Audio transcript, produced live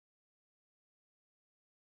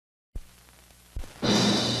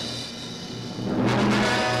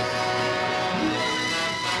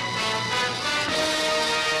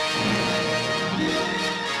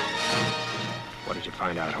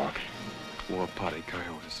out, Hawk? War party,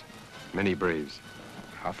 coyotes. Many braves.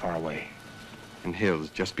 How far away? In hills,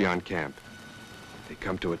 just beyond camp. They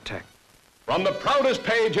come to attack. From the proudest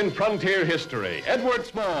page in frontier history, Edward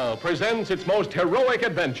Small presents its most heroic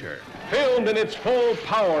adventure, filmed in its full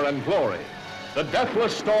power and glory. The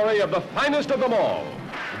deathless story of the finest of them all,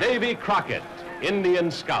 Davy Crockett,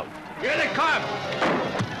 Indian Scout. Here they come!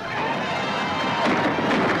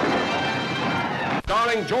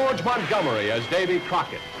 Starring George Montgomery as Davy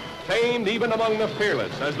Crockett, famed even among the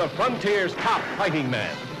fearless as the frontier's top fighting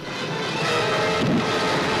man.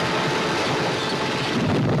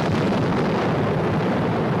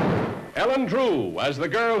 Ellen Drew as the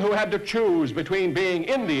girl who had to choose between being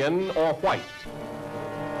Indian or white.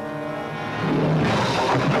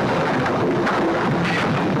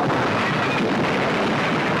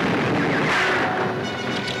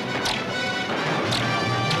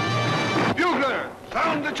 Bugler,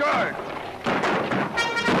 sound the charge!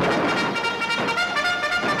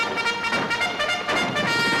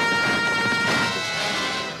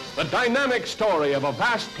 The dynamic story of a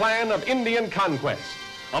vast plan of Indian conquest,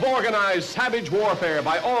 of organized savage warfare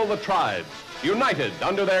by all the tribes, united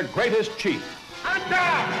under their greatest chief.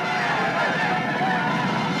 Hunter!